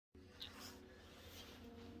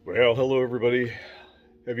Well, hello everybody.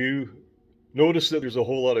 Have you noticed that there's a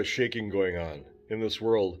whole lot of shaking going on in this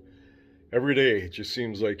world? Every day it just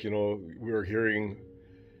seems like, we're hearing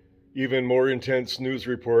even more intense news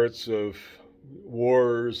reports of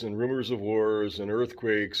wars and rumors of wars and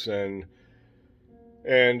earthquakes and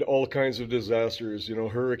all kinds of disasters,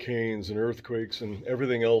 hurricanes and earthquakes and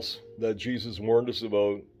everything else that Jesus warned us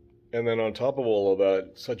about. And then on top of all of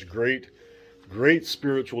that, such great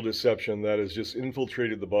spiritual deception that has just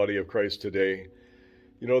infiltrated the body of Christ today.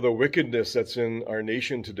 The wickedness that's in our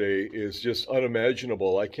nation today is just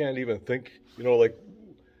unimaginable. I can't even think, like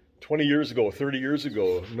 20 years ago, 30 years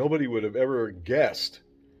ago, nobody would have ever guessed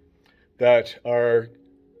that our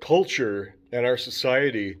culture and our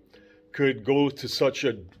society could go to such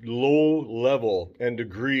a low level and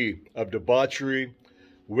degree of debauchery,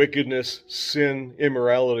 wickedness, sin,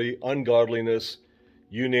 immorality, ungodliness,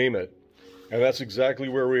 you name it. And that's exactly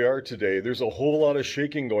where we are today. There's a whole lot of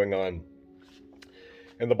shaking going on.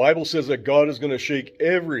 And the Bible says that God is going to shake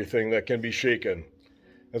everything that can be shaken.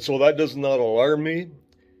 And so that does not alarm me.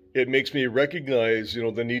 It makes me recognize,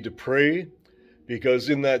 the need to pray, because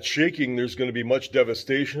in that shaking, there's going to be much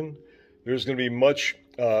devastation. There's going to be much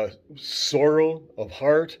sorrow of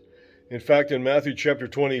heart. In fact, in Matthew chapter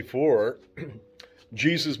 24,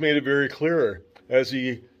 Jesus made it very clear as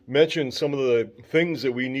he mentioned some of the things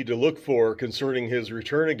that we need to look for concerning his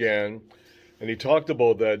return again. And he talked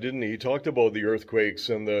about that, didn't he? He talked about the earthquakes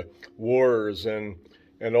and the wars and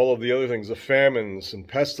all of the other things, the famines and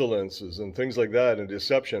pestilences and things like that, and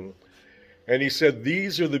deception. And he said,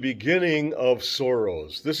 these are the beginning of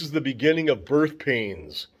sorrows. This is the beginning of birth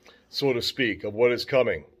pains, so to speak, of what is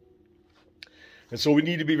coming. And so we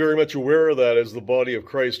need to be very much aware of that as the body of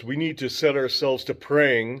Christ. We need to set ourselves to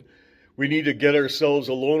praying. We need to get ourselves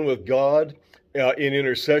alone with God in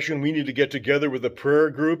intercession. We need to get together with the prayer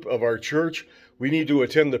group of our church. We need to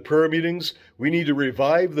attend the prayer meetings. We need to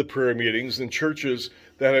revive the prayer meetings in churches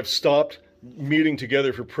that have stopped meeting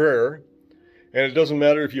together for prayer. And it doesn't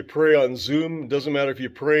matter if you pray on Zoom. It doesn't matter if you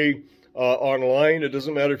pray online. It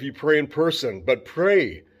doesn't matter if you pray in person. But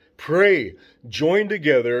pray. Pray. Join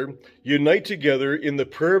together. Unite together in the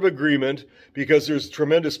prayer of agreement, because there's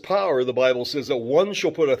tremendous power. The Bible says that one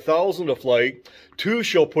shall put 1,000 to flight, two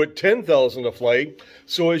shall put 10,000 to flight.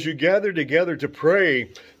 So as you gather together to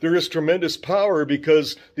pray, there is tremendous power,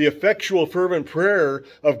 because the effectual fervent prayer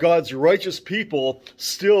of God's righteous people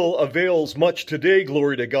still avails much today,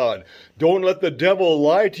 glory to God. Don't let the devil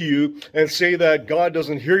lie to you and say that God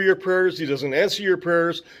doesn't hear your prayers, he doesn't answer your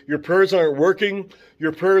prayers aren't working,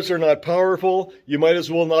 your prayers are not powerful, you might as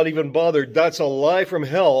well not even bother. That's a lie from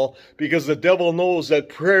hell, because the devil knows that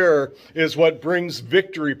prayer is what brings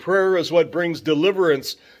victory. Prayer is what brings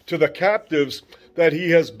deliverance to the captives that he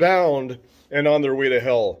has bound and on their way to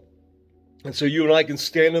hell. And so you and I can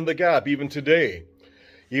stand in the gap even today.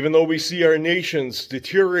 Even though we see our nations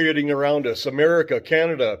deteriorating around us, America,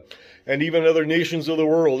 Canada, and even other nations of the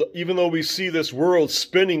world, even though we see this world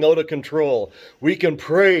spinning out of control, we can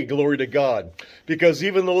pray, glory to God. Because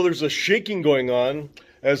even though there's a shaking going on,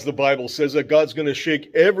 as the Bible says, that God's going to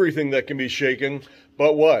shake everything that can be shaken,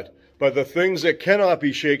 but what? But the things that cannot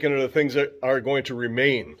be shaken are the things that are going to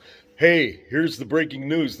remain. Hey, here's the breaking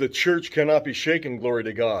news. The church cannot be shaken, glory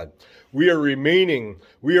to God. We are remaining.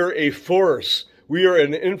 We are a force. We are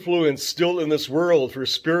an influence still in this world for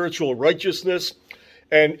spiritual righteousness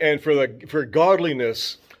and for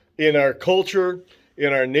godliness in our culture,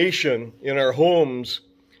 in our nation, in our homes,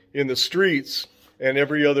 in the streets, and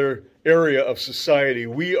every other area of society.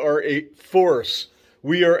 We are a force.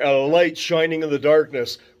 We are a light shining in the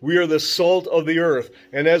darkness. We are the salt of the earth.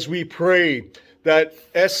 And as we pray, that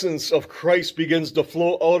essence of Christ begins to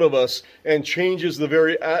flow out of us and changes the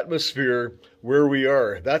very atmosphere where we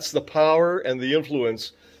are. That's the power and the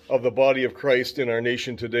influence of the body of Christ in our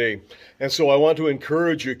nation today. And so I want to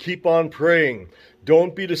encourage you, keep on praying.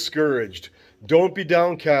 Don't be discouraged. Don't be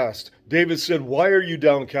downcast. David said, why are you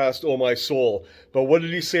downcast, O my soul? But what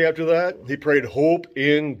did he say after that? He prayed, hope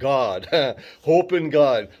in God. Hope in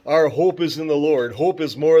God. Our hope is in the Lord. Hope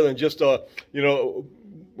is more than just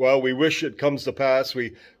well, we wish it comes to pass.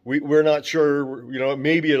 We're not sure,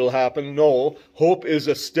 maybe it'll happen. No, hope is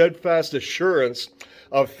a steadfast assurance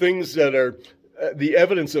of things that are the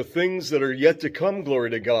evidence of things that are yet to come, glory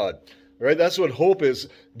to God. Right? That's what hope is,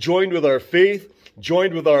 joined with our faith,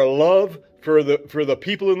 joined with our love for the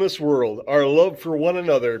people in this world, our love for one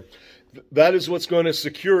another. That is what's going to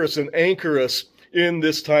secure us and anchor us in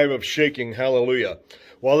this time of shaking. Hallelujah.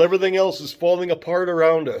 While everything else is falling apart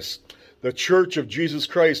around us, the church of Jesus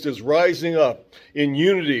Christ is rising up in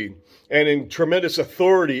unity and in tremendous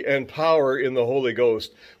authority and power in the Holy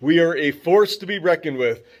Ghost. We are a force to be reckoned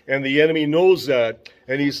with, and the enemy knows that,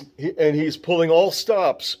 and he's pulling all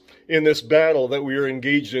stops in this battle that we are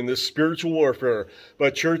engaged in, this spiritual warfare.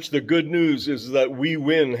 But church, the good news is that we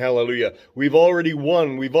win, hallelujah. We've already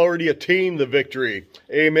won. We've already attained the victory.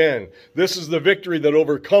 Amen. This is the victory that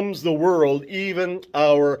overcomes the world, even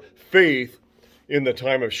our faith in the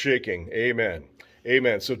time of shaking. Amen.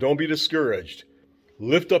 Amen. So don't be discouraged.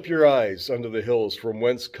 Lift up your eyes unto the hills from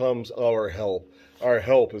whence comes our help. Our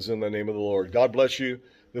help is in the name of the Lord. God bless you.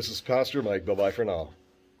 This is Pastor Mike. Bye-bye for now.